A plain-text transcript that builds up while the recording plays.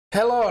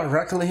Hello,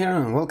 Rockill here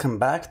and welcome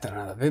back to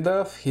another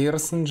video of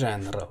Heroes and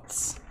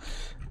Generals.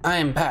 I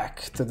am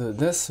back to do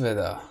this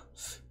video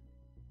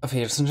of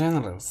Heroes and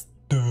Generals.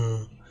 Duh.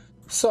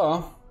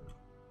 So,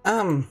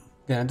 I'm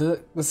gonna do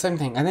the same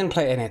thing. I didn't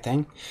play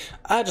anything.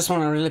 I just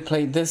wanna really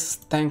play this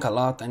tank a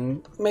lot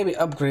and maybe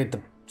upgrade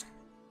to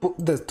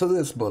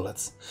these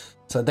bullets.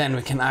 So then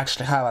we can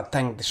actually have a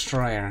tank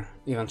destroyer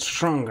even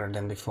stronger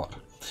than before.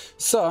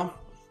 So,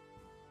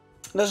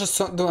 let's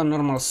just do a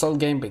normal assault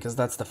game because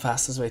that's the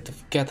fastest way to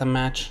get a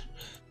match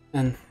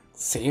and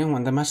see you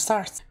when the match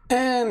starts.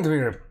 And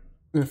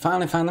we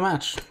finally found the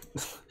match.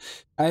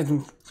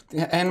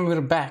 And we're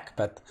back,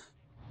 but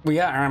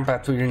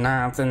we're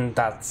not, and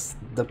that's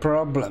the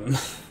problem.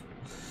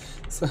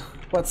 So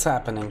what's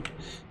happening?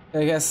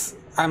 I guess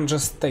I'm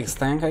just takes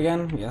tank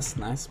again. Yes,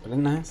 nice, pretty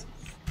nice.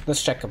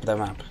 Let's check up the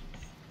map.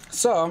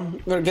 So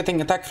we're getting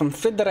attacked from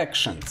 3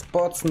 directions: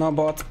 bots, no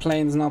bots,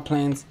 planes, no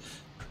planes.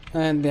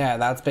 And yeah,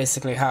 that's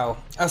basically how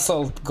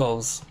assault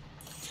goes.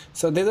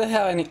 So did they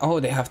have any? Oh,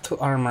 they have 2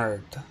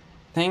 armored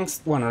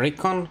things, 1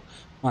 recon,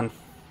 1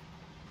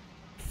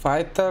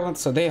 fighter,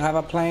 so they have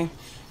a plane.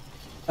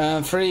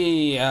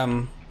 3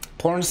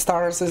 porn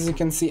stars, as you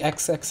can see,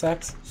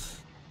 XXX.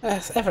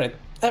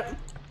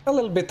 A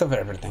little bit of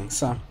everything.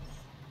 So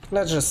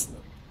let's just.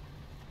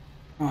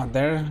 Oh,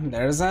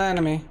 there's an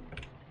enemy.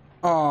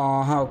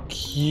 Oh, how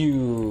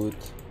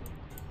cute.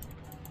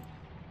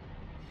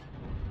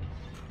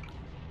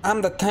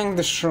 I'm the tank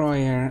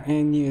destroyer,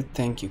 and you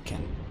think you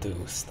can do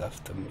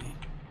stuff to me.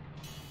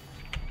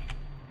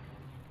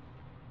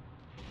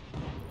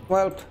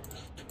 Well,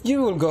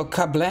 you will go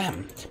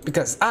kablam,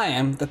 because I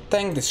am the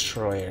tank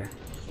destroyer.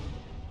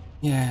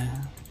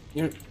 Yeah,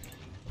 you're...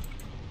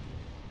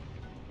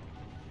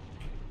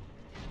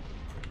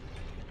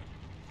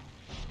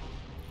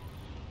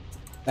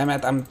 Damn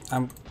it, I'm...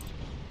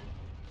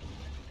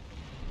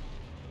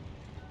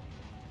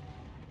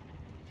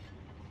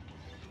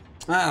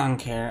 I don't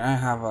care, I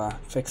have a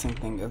fixing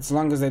thing. As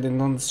long as they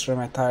don't destroy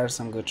my tires,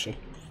 I'm Gucci.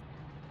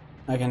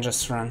 I can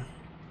just run.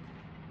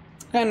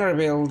 And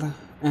rebuild,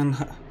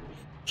 and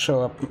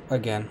show up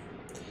again.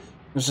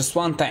 There's just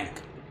 1 tank.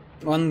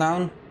 1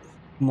 down,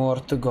 more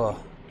to go.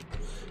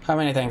 How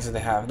many tanks do they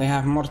have? They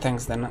have more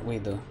tanks than we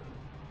do.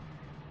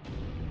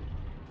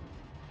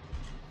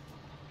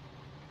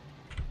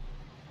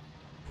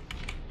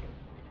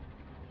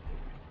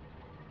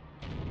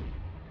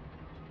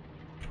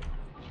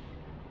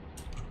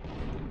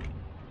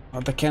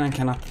 But the cannon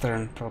cannot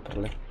turn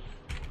properly,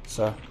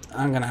 so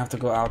I'm gonna have to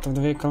go out of the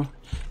vehicle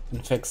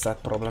and fix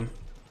that problem.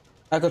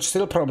 I could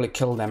still probably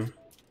kill them,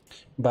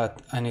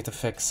 but I need to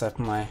fix up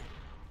my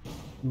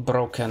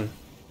broken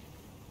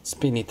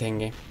spinny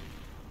thingy.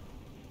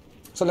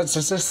 So let's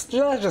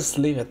just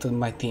leave it to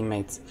my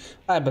teammates.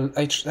 I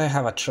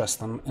have a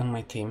trust in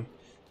my team.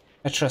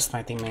 I trust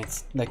my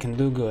teammates. They can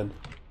do good,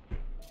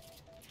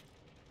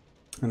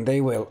 and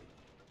they will.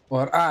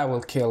 Or I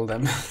will kill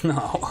them.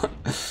 No,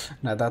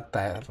 not that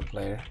type of a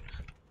player.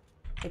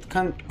 It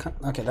can't.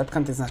 Okay, that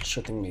cunt is not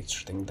shooting me, it's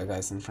shooting the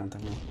guys in front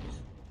of me.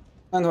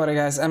 Don't worry,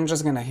 guys, I'm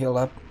just gonna heal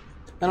up.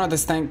 I know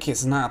this tank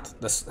is not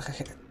the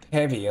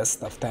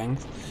heaviest of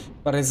tanks,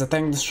 but it's a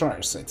tank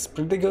destroyer, so it's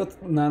pretty good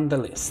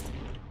nonetheless.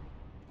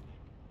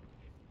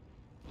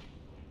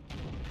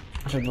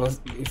 If it was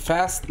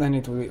fast, then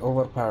it would be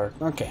overpowered.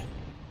 Okay.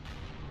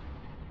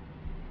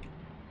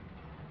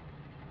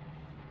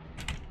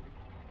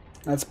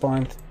 Let's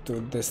point to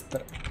this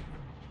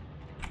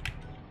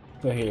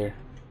to here.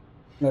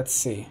 Let's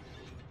see.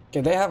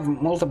 Okay, they have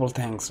multiple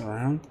tanks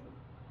around.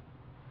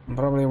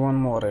 Probably 1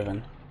 more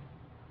even.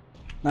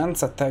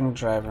 That's a tank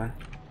driver.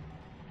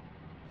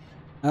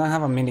 I don't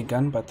have a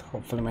minigun, but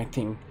hopefully my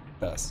team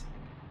does.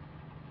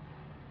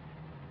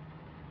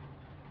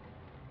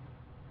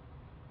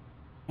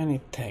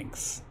 Any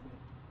tanks?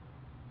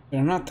 There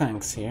are no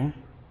tanks here.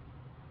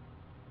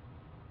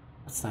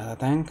 That's not a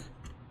tank.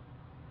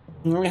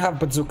 We have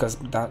bazookas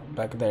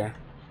back there.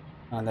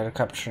 And they're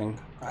capturing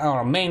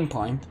our main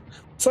point.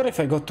 Sorry if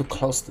I go too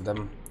close to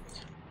the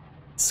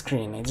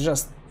screen. It's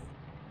just...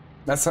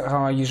 That's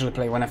how I usually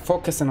play. When I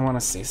focus and want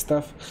to see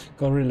stuff,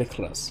 go really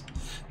close.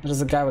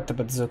 There's a guy with the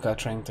bazooka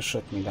trying to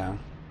shoot me down.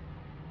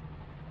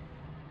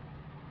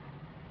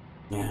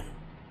 Yeah.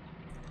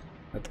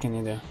 What can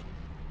you do?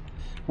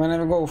 When I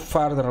go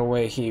farther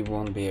away, he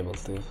won't be able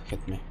to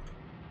hit me.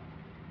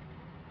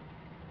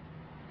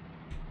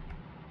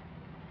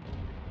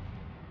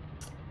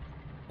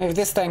 If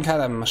this tank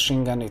had a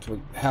machine gun, it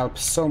would help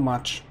so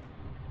much.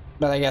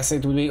 But I guess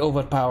it would be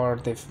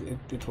overpowered if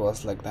it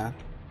was like that.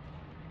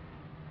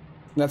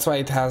 That's why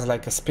it has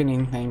like a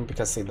spinning thing,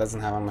 because it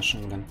doesn't have a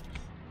machine gun.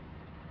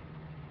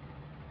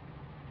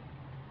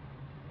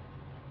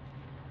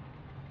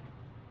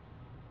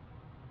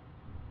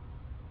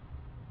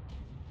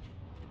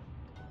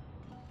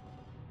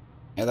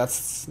 Yeah,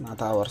 that's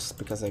not ours,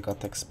 because I got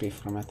XP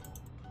from it.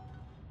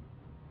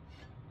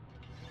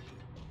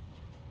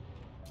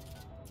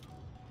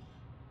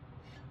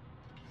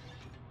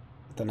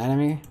 An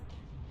enemy.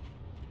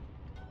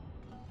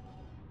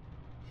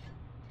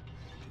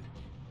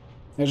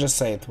 You just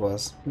say it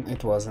was.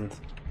 It wasn't.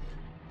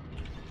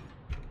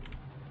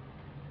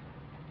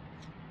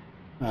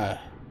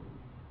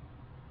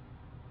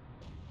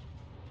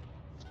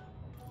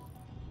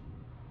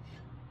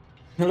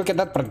 Look at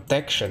that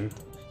protection.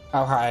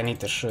 How high I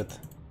need to shoot.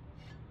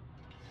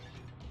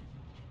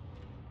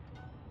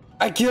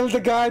 I killed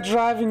the guy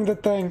driving the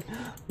tank.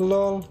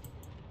 Lol.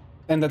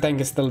 And the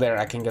tank is still there.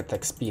 I can get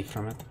XP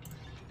from it.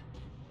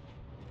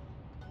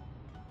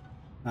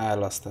 I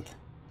lost it.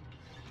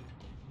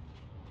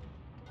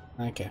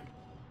 Okay.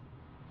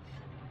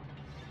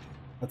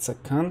 That's a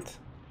cunt.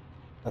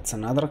 That's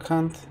another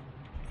cunt.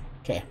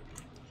 Okay.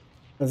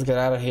 Let's get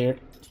out of here.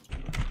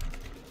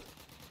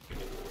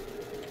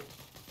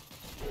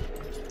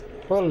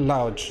 Who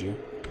allowed you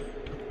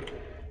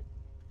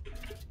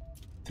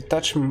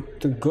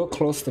to go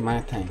close to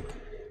my tank?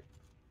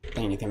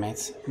 Dang it,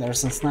 teammates. There's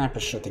some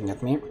snipers shooting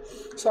at me,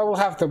 so I will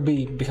have to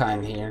be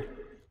behind here.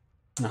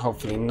 And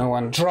hopefully no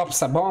one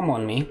drops a bomb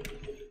on me,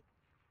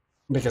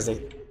 because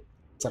they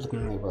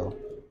certainly will.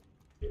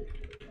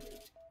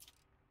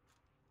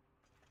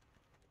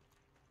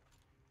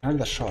 I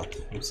heard a shot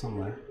from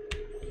somewhere.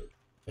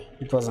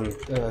 It wasn't,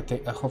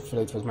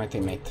 hopefully it was my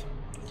teammate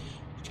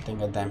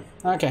shooting at them.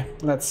 Okay,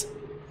 let's...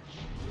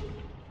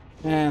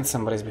 And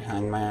somebody's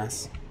behind my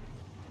ass.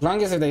 As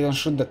long as they don't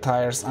shoot the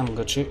tires, I'm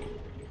Gucci.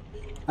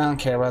 I don't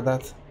care about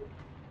that.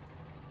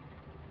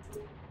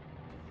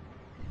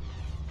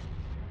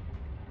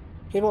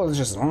 People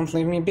just won't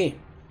leave me be.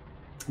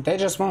 They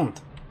just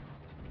won't.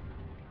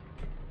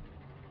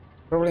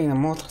 Probably in a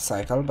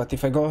motorcycle, but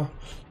if I go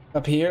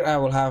up here, I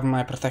will have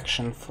my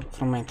protection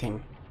from my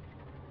team.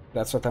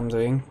 That's what I'm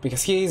doing,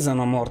 because he is on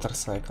a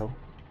motorcycle.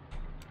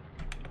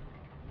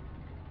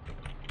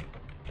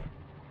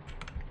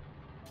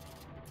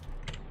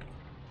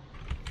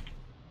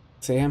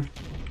 See him?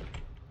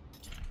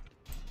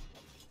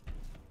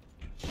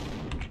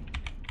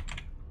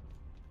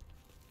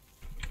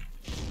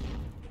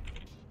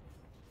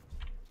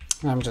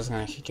 I'm just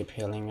gonna keep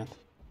healing it.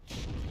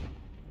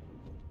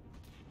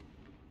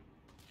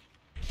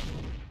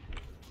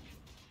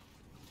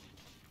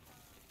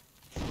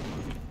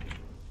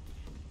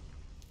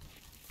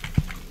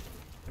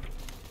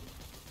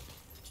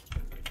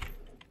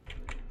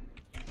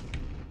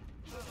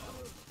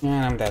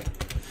 And I'm dead.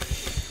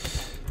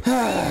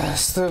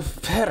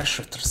 Stuff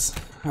parachuters.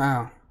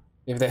 Wow.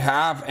 If they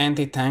have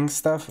anti-tank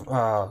stuff,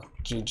 oh,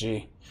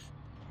 GG.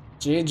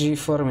 GG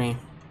for me.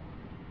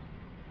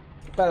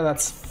 But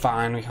that's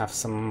fine, we have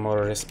some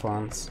more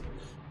respawns.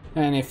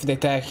 And if they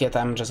take it,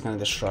 I'm just gonna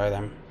destroy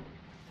them.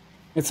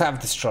 It's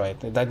half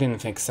destroyed. I didn't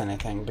fix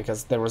anything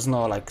because there was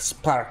no like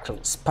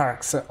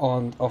sparks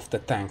on of the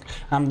tank.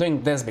 I'm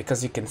doing this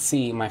because you can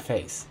see my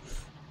face.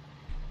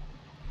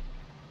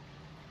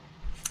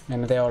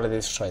 And they already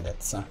destroyed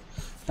it, so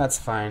that's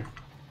fine.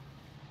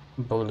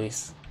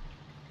 Bullies.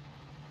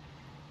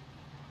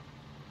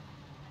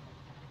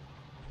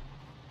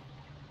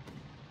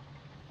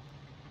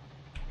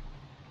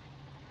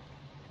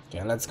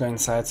 Okay, let's go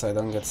inside so I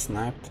don't get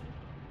sniped.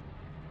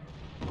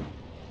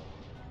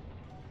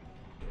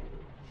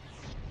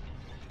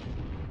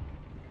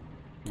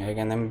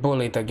 Again, I'm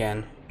bullied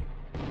again.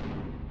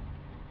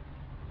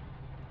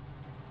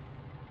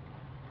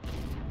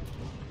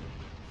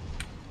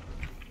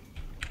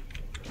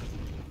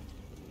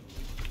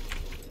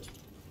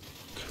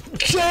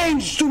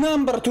 Change to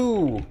number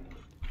 2!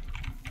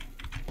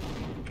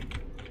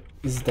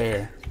 Is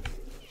there.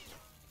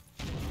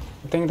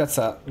 I think that's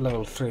a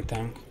level 3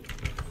 tank.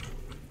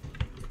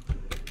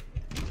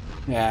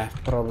 Yeah,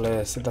 probably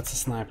is. That's a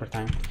sniper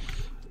tank.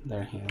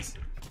 There he is.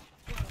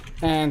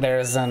 And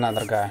there's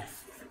another guy.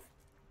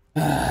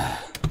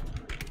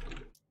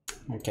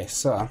 Okay,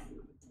 so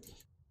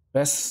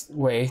best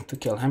way to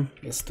kill him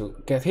is to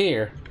get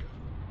here.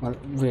 Well,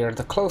 we're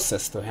the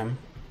closest to him.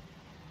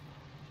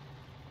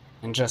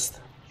 And just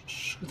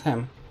shoot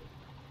him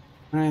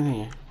right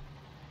here.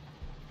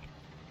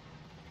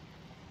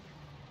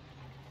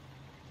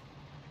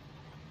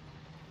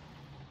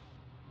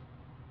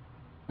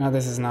 Now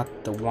this is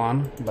not the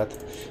one, but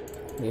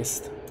at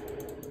least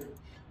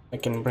I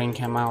can bring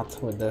him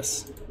out with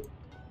this.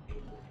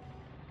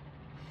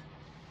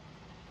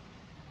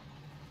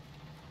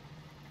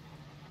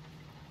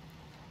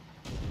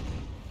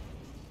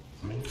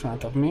 In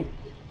front of me.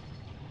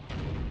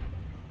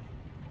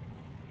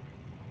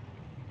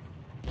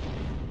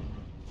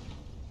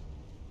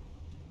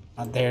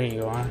 Oh, there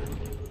you are.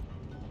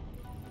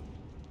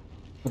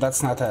 But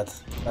that's not it.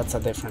 That's a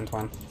different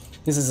one.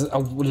 This is a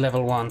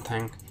level 1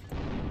 tank.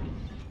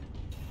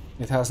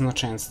 It has no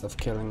chance of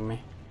killing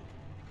me.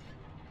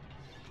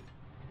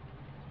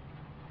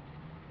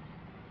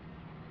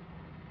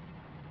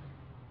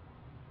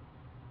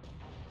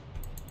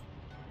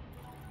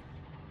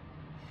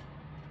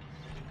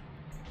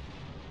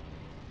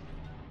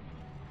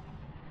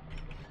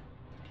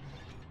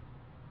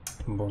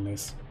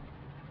 Bullies.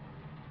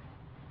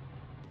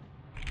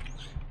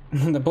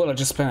 The bullet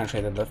just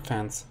penetrated the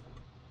fence.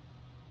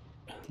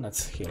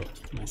 Let's heal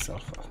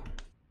myself.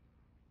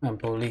 And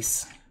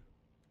police.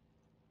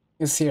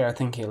 He's here, I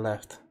think he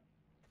left.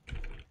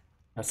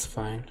 That's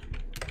fine.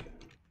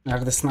 Are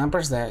the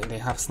snipers? They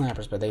have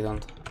snipers, but they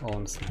don't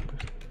own snipers.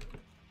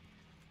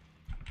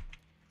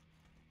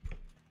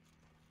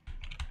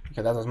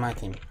 Okay, that was my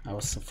team. I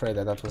was afraid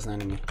that that was an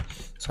enemy.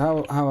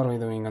 So how are we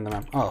doing on the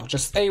map? Oh,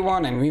 just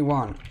A1 and we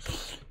won.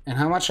 And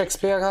how much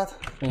XP I got?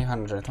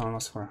 300,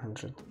 almost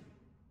 400.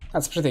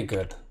 That's pretty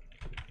good.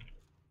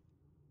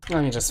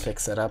 Let me just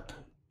fix it up.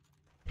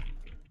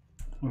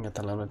 Get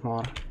a little bit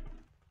more.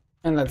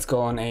 And let's go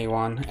on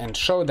A1 and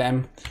show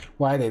them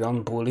why they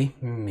don't bully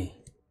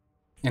me.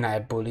 And I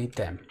bully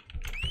them.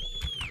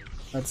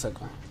 Let's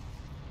go.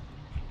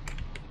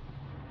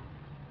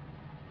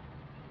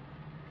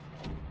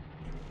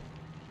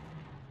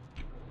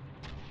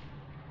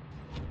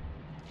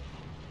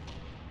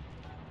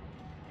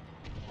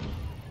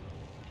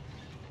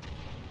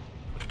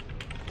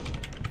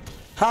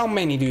 How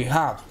many do you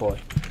have, boy?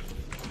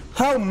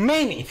 How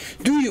many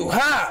do you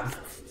have?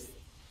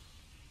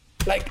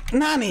 Like,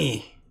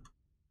 Nani?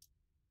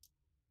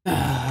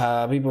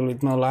 People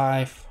with no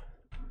life.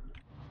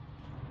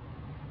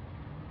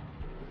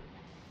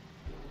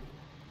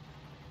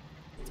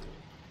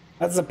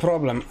 That's the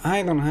problem.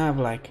 I don't have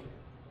like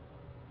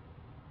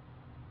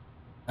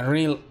a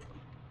real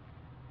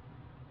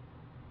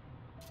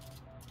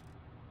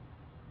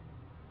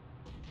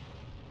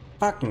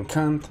fucking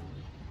cunt.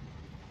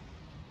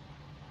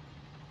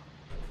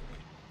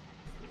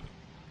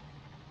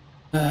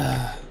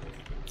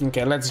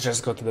 Okay, let's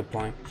just go to the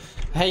point.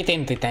 I hate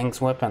empty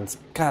tanks weapons.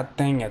 God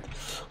dang it.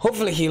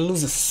 Hopefully he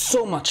loses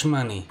so much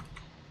money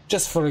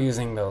just for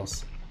using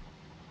those.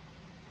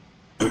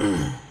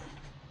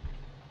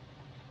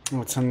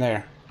 What's on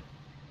there?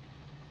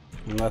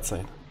 On that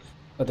side.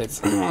 But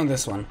it's on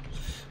this one.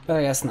 But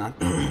I guess not.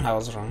 I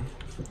was wrong.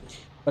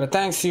 But the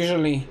tanks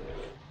usually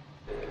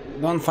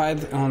don't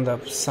fight on the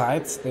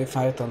sides, they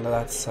fight on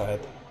that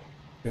side.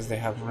 Because they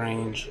have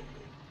range.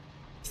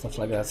 Stuff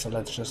like that. So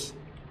let's just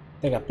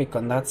take a peek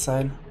on that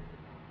side.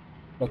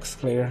 Looks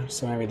clear,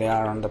 so maybe they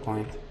are on the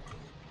point.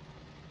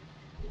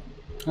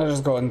 I'll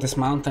just go on this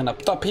mountain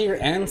up top here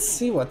and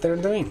see what they're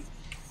doing.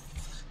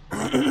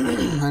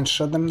 And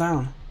shut them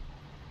down.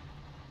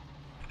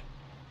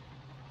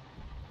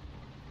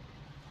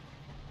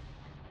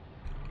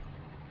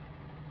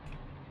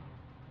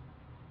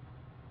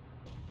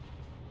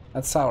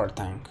 That's our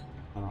tank.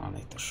 I don't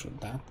need to shoot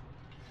that.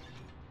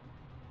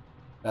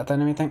 That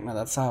enemy tank? No,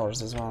 that's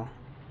ours as well.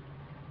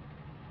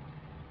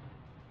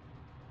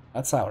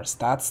 That's ours.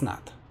 That's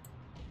not.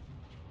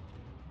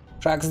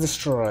 Tracks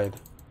destroyed.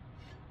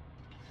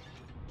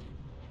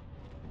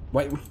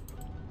 Wait.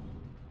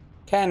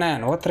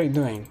 Cannon, what are you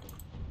doing?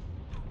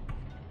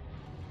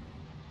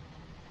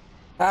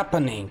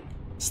 Happening.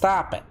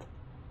 Stop it.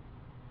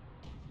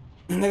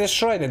 And they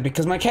destroyed it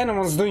because my cannon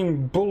was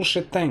doing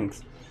bullshit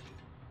things.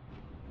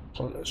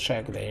 So let's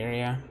check the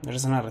area.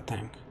 There's another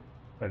tank.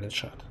 Where did it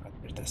shot?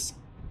 Where this?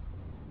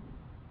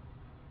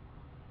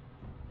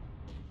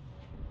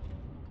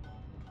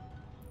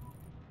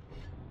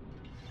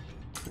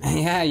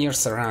 Yeah, you're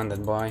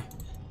surrounded, boy.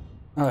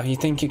 Oh, you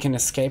think you can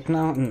escape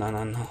now? No,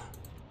 no, no.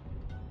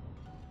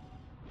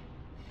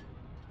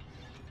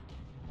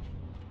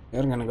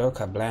 You're gonna go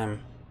kablam.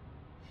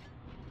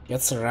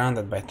 Get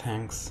surrounded by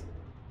tanks.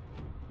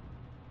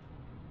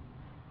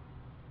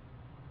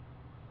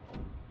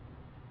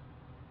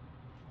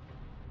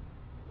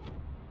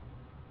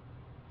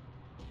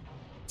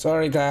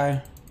 Sorry,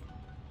 guy.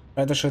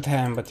 Tried to shoot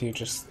him, but you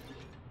just...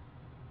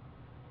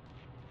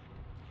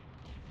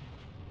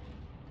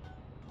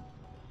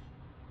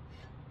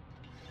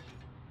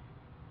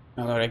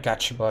 I already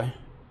got you, boy.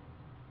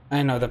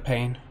 I know the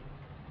pain.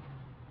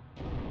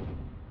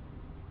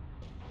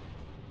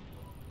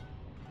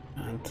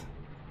 And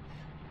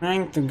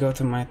trying to go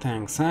to my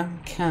tanks, huh?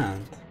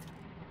 Can't.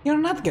 You're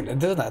not gonna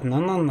do that. No,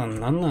 no, no,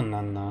 no, no,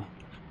 no, no.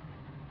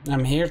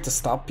 I'm here to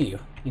stop you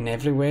in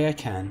every way I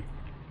can.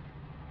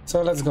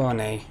 So let's go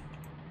on A.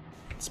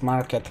 Let's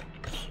mark it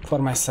for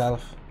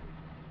myself.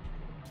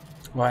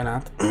 Why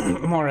not?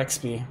 More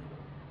XP.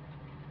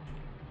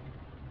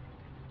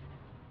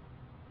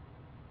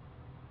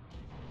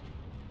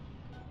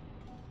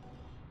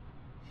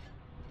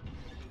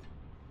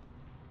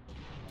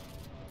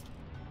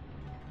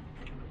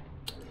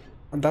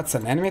 That's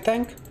an enemy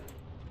tank?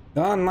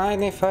 Don't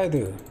mind if I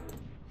do.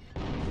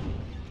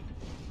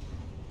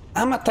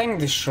 I'm a tank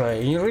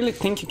destroyer. You really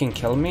think you can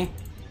kill me?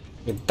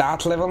 With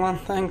that level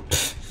 1 tank?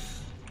 Pfft.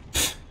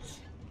 Pfft.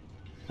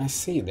 I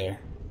see you there.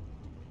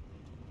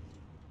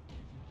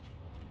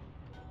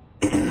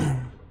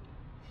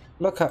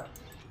 Look how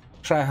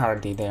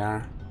tryhardy they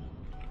are.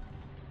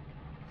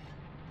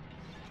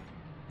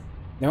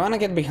 They wanna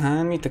get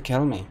behind me to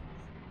kill me.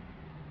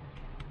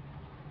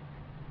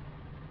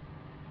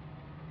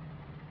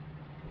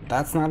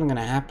 That's not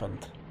gonna happen.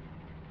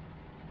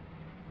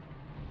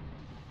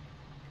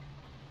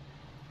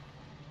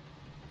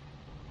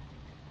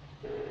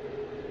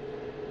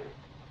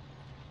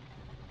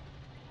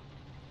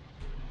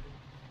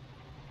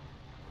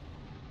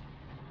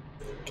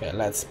 Okay,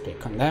 let's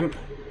pick on them.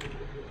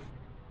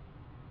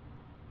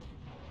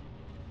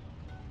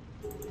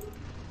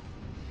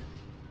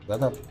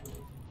 That up.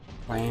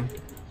 Plane.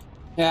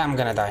 Yeah, I'm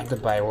gonna die.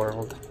 Goodbye,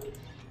 world.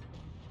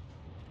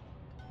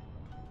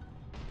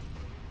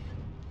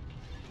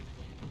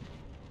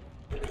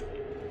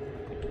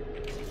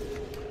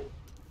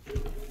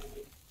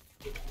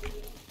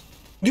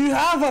 Do you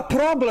have a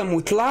problem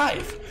with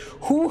life?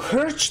 Who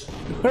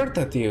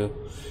hurted you?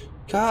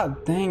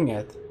 God dang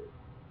it.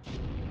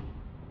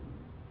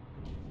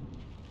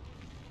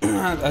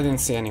 I didn't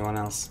see anyone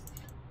else.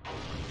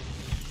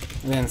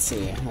 I didn't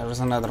see. There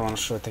was another one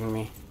shooting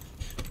me.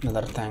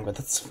 Another tank, but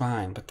that's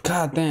fine. But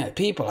god damn it,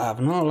 people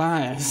have no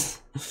lives.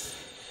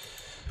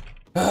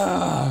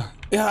 Yeah,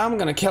 I'm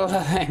gonna kill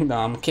that tank. No,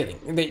 I'm kidding.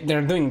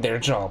 They're doing their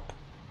job,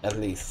 at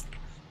least.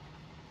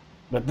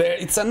 But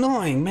it's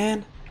annoying,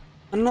 man.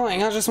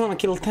 Annoying. I just want to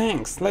kill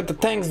tanks. Let the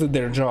tanks do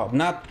their job,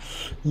 not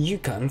you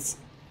cunts.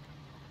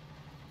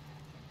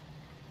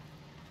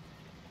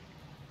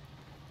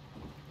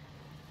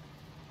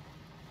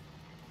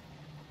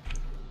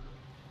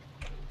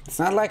 It's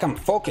not like I'm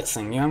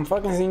focusing you. I'm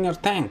focusing your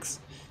tanks.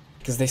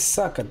 Because they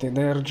suck at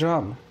their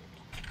job.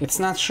 It's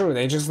not true.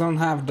 They just don't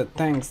have the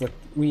tanks that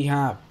we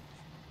have.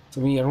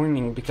 So we are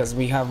winning because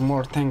we have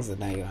more tanks than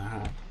they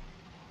have.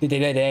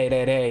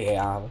 They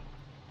have.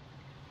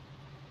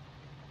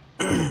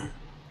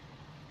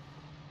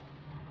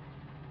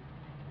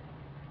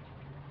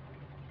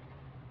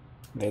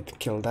 They'd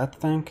kill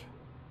that tank.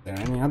 Are there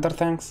any other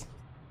tanks?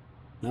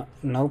 No,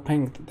 no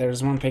ping.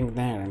 There's one ping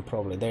there and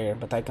probably there,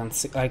 but I don't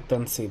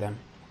see them.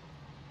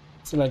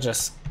 So let's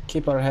just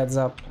keep our heads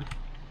up.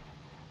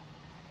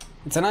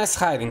 It's a nice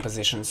hiding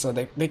position, so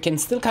they can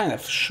still kind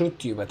of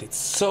shoot you, but it's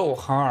so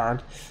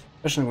hard,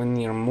 especially when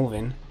you're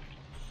moving.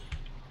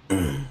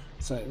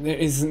 So there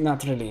is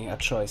not really a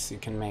choice you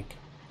can make.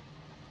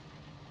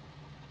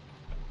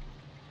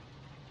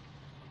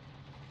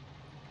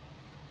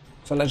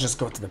 So let's just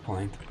go to the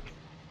point.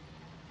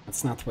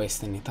 Let's not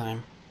waste any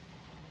time.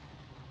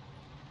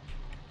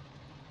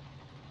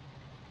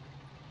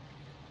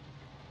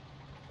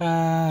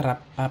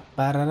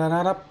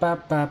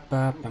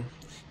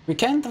 We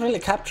can't really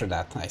capture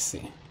that, I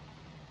see.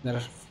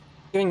 They're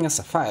giving us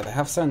a fight. I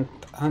have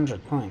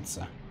 700 points.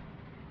 So.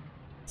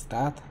 What's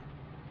that?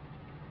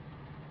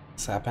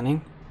 What's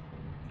happening?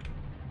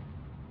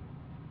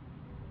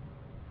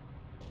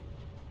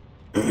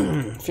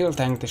 Fuel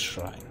tank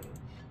destroyed.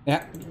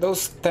 Yeah,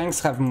 those tanks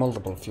have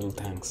multiple fuel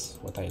tanks,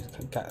 what I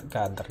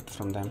gathered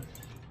from them.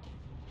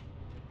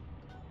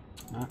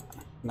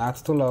 Not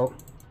too low.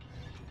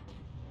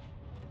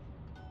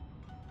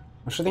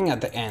 I'm shooting at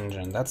the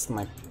engine, that's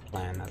my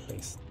plan at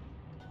least.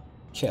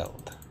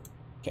 Killed.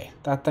 Okay,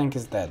 that tank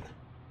is dead.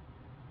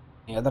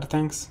 Any other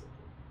tanks?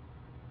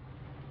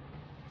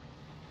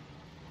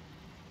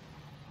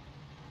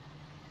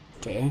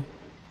 Okay.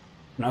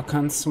 No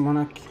cunts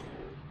wanna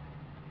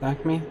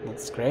attack me?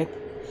 That's great.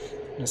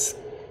 Just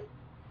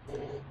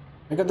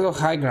I gotta go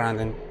high ground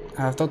and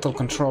have total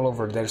control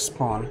over their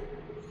spawn.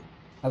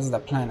 That's the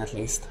plan at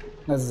least.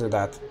 Let's do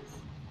that.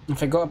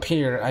 If I go up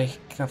here, I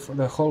have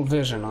the whole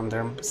vision on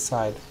their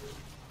side.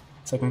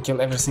 So I can kill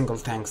every single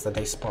tank that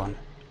they spawn.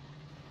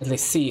 At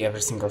least see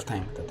every single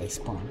tank that they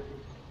spawn.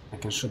 I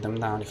can shoot them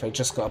down if I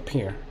just go up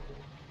here.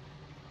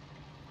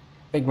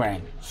 Big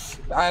brain.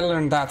 I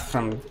learned that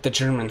from the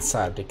German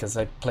side because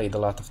I played a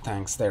lot of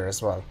tanks there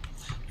as well.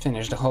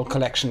 Finished the whole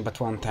collection but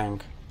one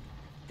tank.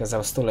 Because I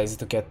was too lazy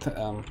to get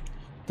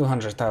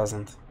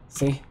 200,000.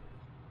 See?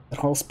 The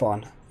whole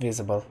spawn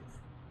visible.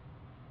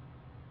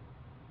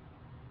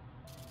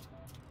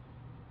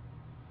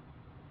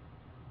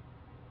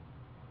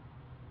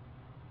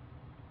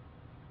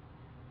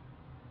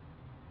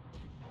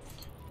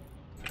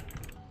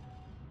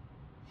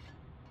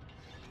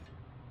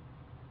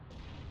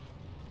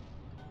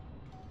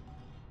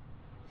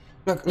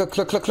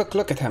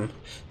 Look at him.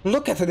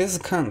 Look at this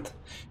cunt.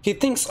 He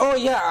thinks, oh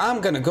yeah,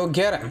 I'm gonna go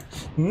get him.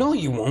 No,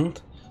 you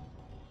won't.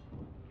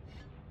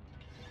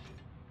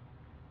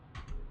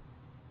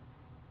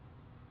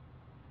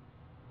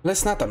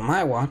 Let's not on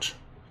my watch.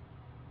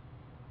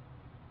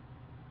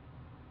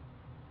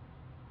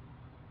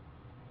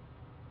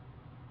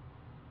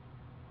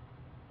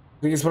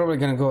 He's probably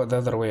gonna go the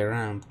other way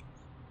around.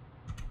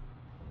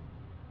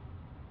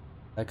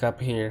 Like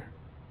up here.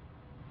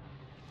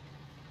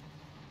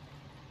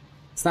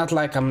 It's not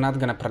like I'm not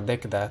gonna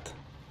predict that.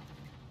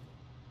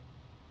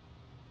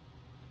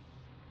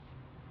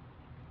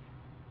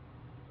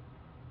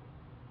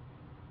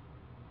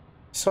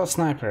 Saw a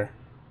sniper.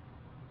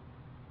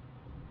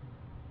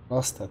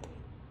 Lost it.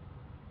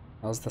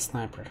 Lost the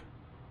sniper.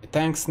 The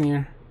tank's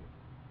near.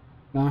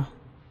 No.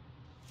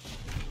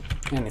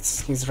 And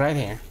he's right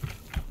here.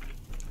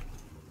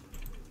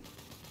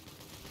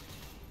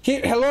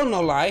 Here, hello,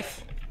 no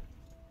life.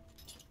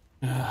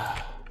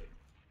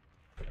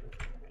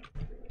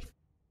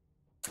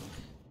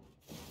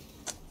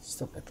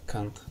 Stupid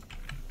cunt.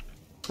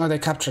 Oh, they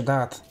captured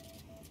that.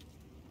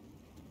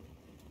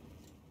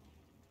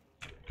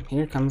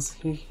 Here he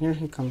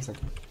comes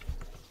again.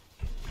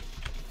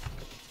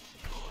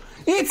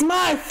 It's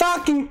my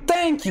fucking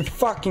tank, you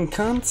fucking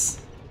cunts!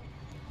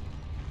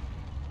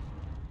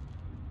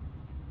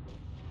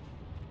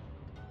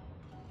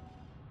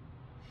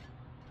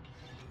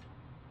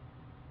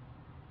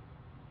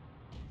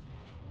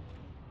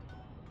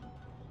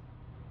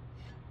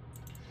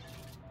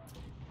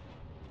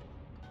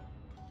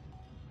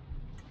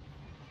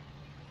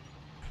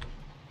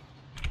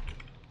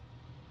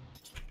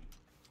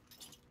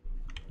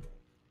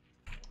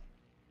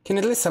 Can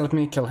you at least help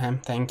me kill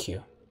him? Thank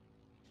you.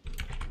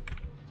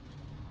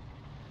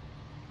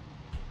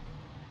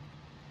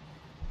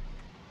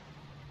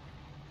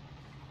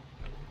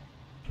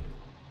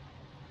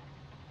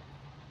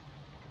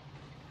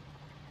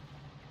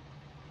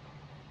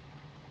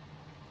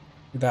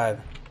 He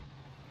died.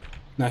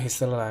 No, he's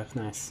still alive.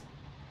 Nice.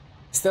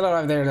 He's still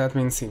alive there, that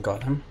means he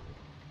got him.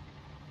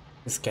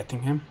 He's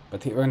getting him.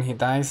 But when he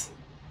dies,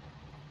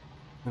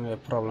 it's gonna be a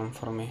problem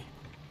for me.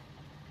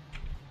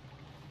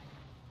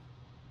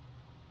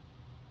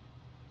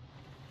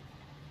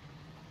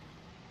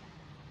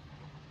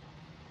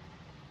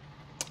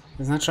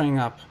 He's not showing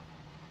up.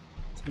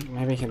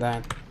 Maybe he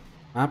died.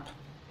 Up?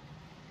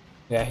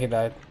 Yeah, he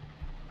died.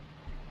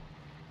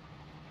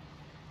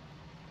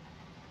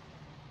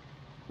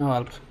 No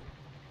help.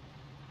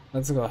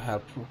 Let's go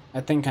help. I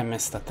think I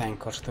missed a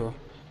tank or two.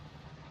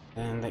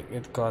 And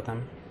it got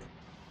him.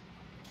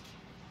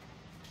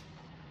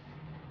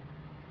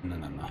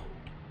 No.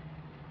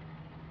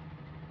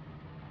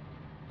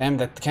 Damn,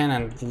 that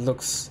cannon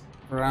looks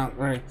around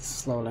very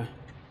slowly.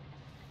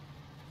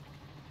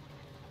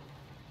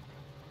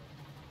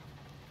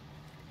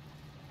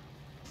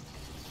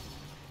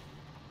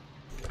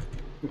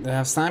 They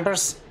have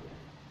snipers?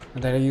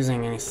 They're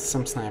using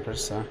some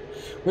snipers, so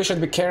we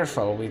should be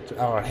careful with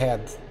our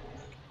head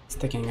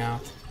sticking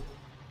out.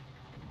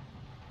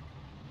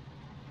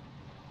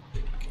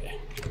 Okay.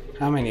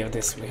 How many of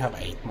this? We have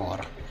 8 more.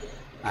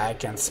 I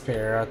can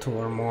spare 2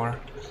 or more.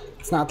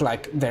 It's not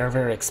like they're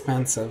very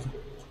expensive.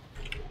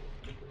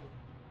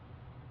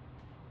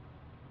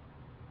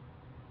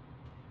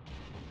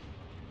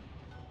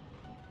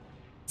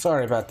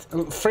 Sorry, but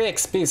free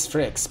XP is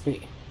free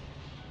XP.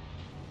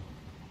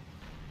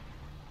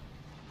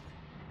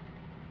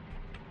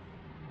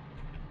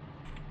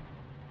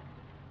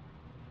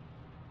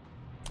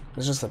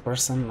 It's just a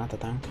person, not a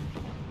tank.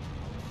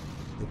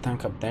 The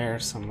tank up there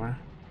somewhere.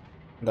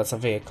 That's a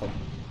vehicle.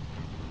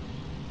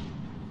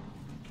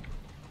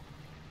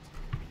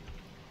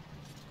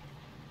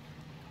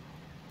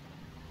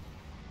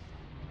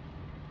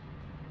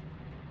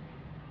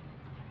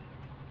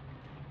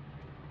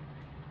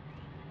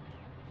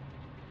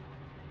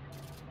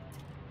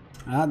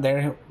 Ah,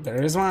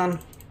 there is one.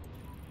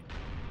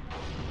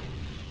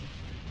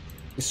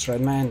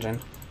 Destroyed my engine.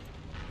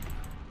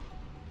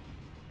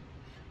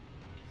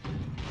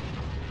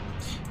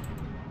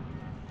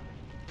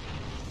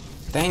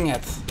 Dang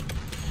it!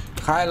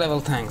 High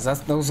level tanks.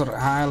 Those are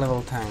high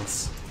level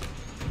tanks.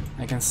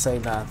 I can say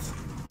that.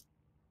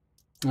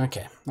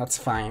 Okay, that's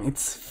fine.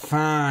 It's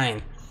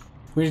fine.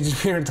 We're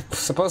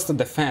supposed to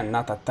defend,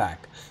 not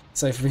attack.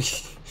 So if we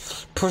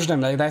push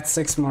them like that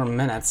 6 more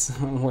minutes,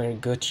 we're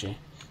Gucci.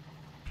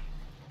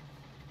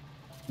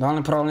 The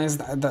only problem is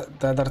that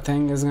the other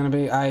thing is gonna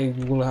be I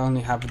will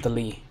only have the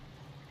Lee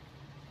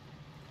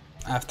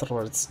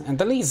afterwards, and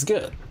the Lee is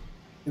good.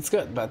 It's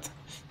good, but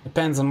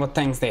depends on what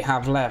tanks they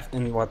have left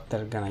and what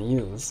they're gonna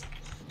use,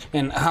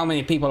 and how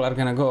many people are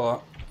gonna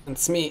go.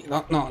 It's me.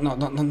 No,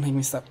 don't make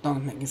me stop.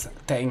 Don't make me stop.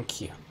 Thank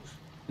you.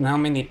 And how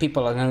many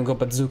people are gonna go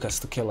bazookas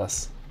to kill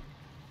us?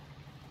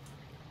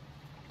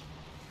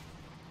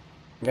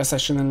 Guess I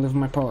shouldn't leave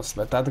my post,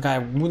 but that guy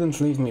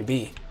wouldn't leave me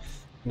be,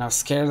 and I was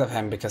scared of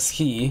him because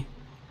he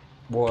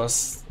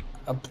was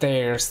up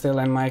there still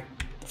and my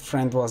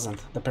friend wasn't,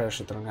 the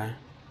parachuter guy.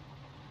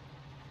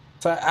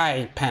 So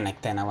I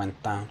panicked and I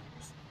went down.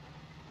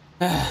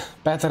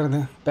 better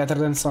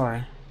than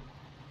sorry.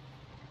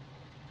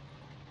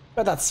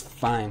 But that's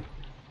fine.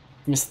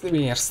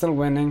 We are still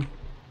winning.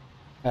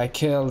 I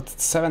killed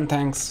 7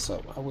 tanks,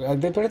 so I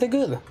did pretty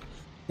good.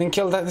 Didn't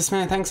kill this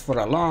many tanks for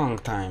a long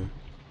time.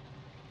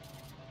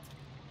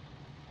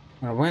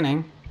 We're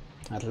winning,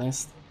 at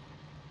least.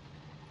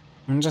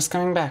 I'm just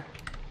coming back.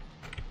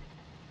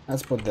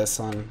 Let's put this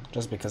on,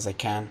 just because I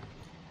can.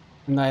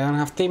 And I don't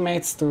have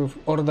teammates to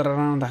order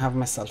around, I have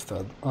myself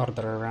to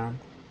order around.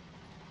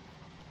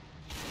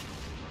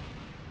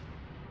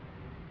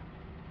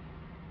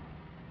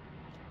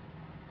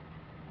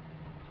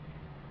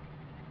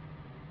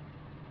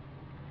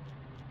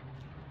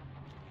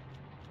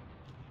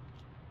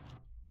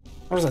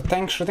 Was a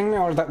tank shooting me,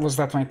 or was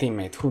that my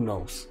teammate? Who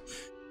knows?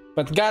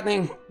 But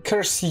goddamn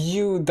curse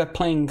you, the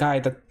plane guy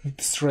that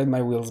destroyed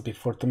my wheels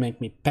before to make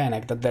me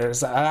panic that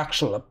there's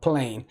actual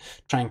plane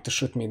trying to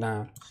shoot me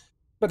down.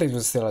 But it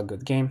was still a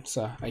good game,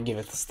 so I give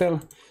it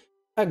still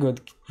a good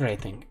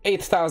rating.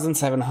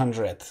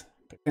 8,700.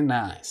 Pretty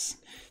nice.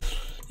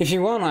 If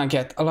you wanna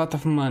get a lot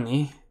of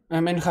money,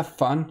 have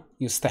fun,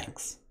 use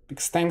tanks.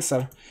 Because tanks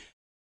are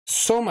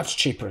so much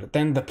cheaper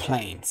than the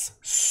planes.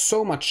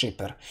 So much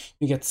cheaper.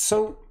 You get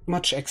so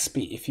much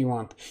XP if you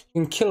want.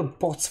 You can kill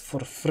bots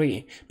for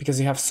free because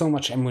you have so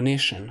much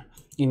ammunition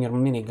in your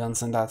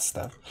miniguns and that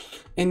stuff.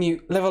 And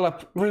you level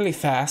up really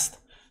fast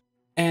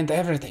and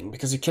everything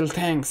because you kill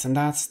tanks and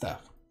that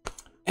stuff.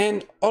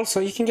 And also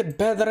you can get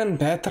better and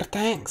better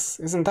tanks.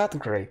 Isn't that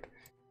great?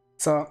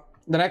 So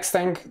the next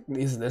tank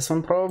is this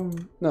one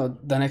probably. No,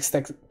 the next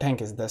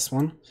tank is this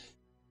one.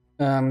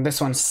 This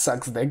one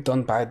sucks dick,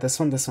 don't buy this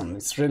one. This one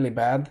is really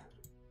bad.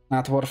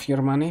 Not worth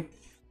your money.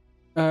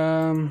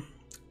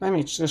 Let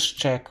me just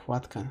check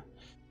what kind.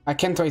 I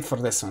can't wait for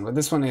this one, but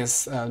this one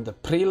is the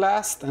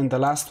pre-last, and the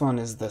last one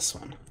is this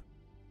one.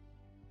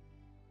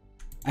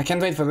 I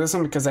can't wait for this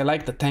one because I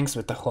like the tanks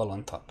with the hole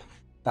on top.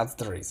 That's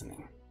the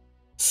reasoning.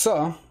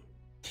 So,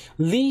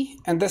 Lee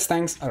and this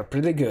tanks are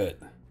pretty good.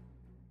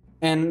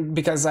 And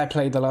because I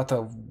played a lot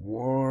of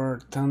War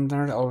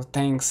Thunder or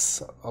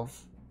tanks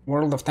of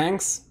World of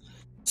Tanks,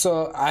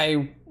 so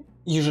I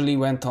usually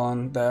went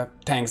on the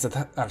tanks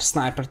that are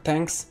sniper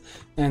tanks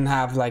and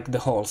have like the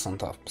holes on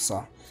top.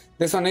 So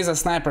this one is a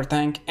sniper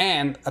tank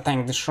and a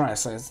tank destroyer,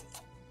 so it's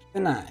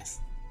pretty nice.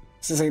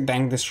 This is a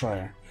tank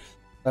destroyer.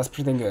 That's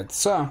pretty good.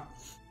 So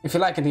if you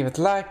like it, give it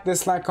a like,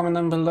 dislike, comment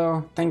down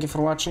below. Thank you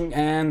for watching,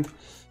 and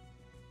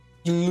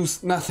you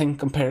lose nothing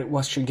compared to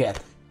what you get.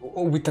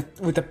 With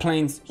the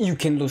planes, you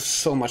can lose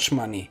so much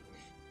money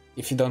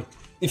if you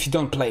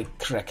don't play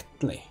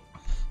correctly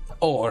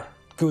or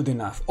good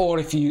enough, or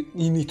if you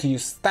need to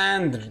use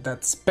standard,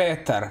 that's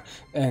better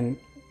and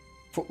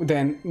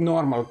than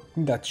normal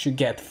that you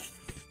get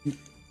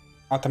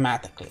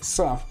automatically.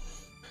 So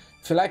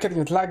if you like it, give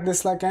it a like,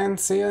 dislike, and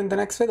see you in the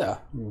next video.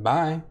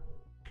 Bye.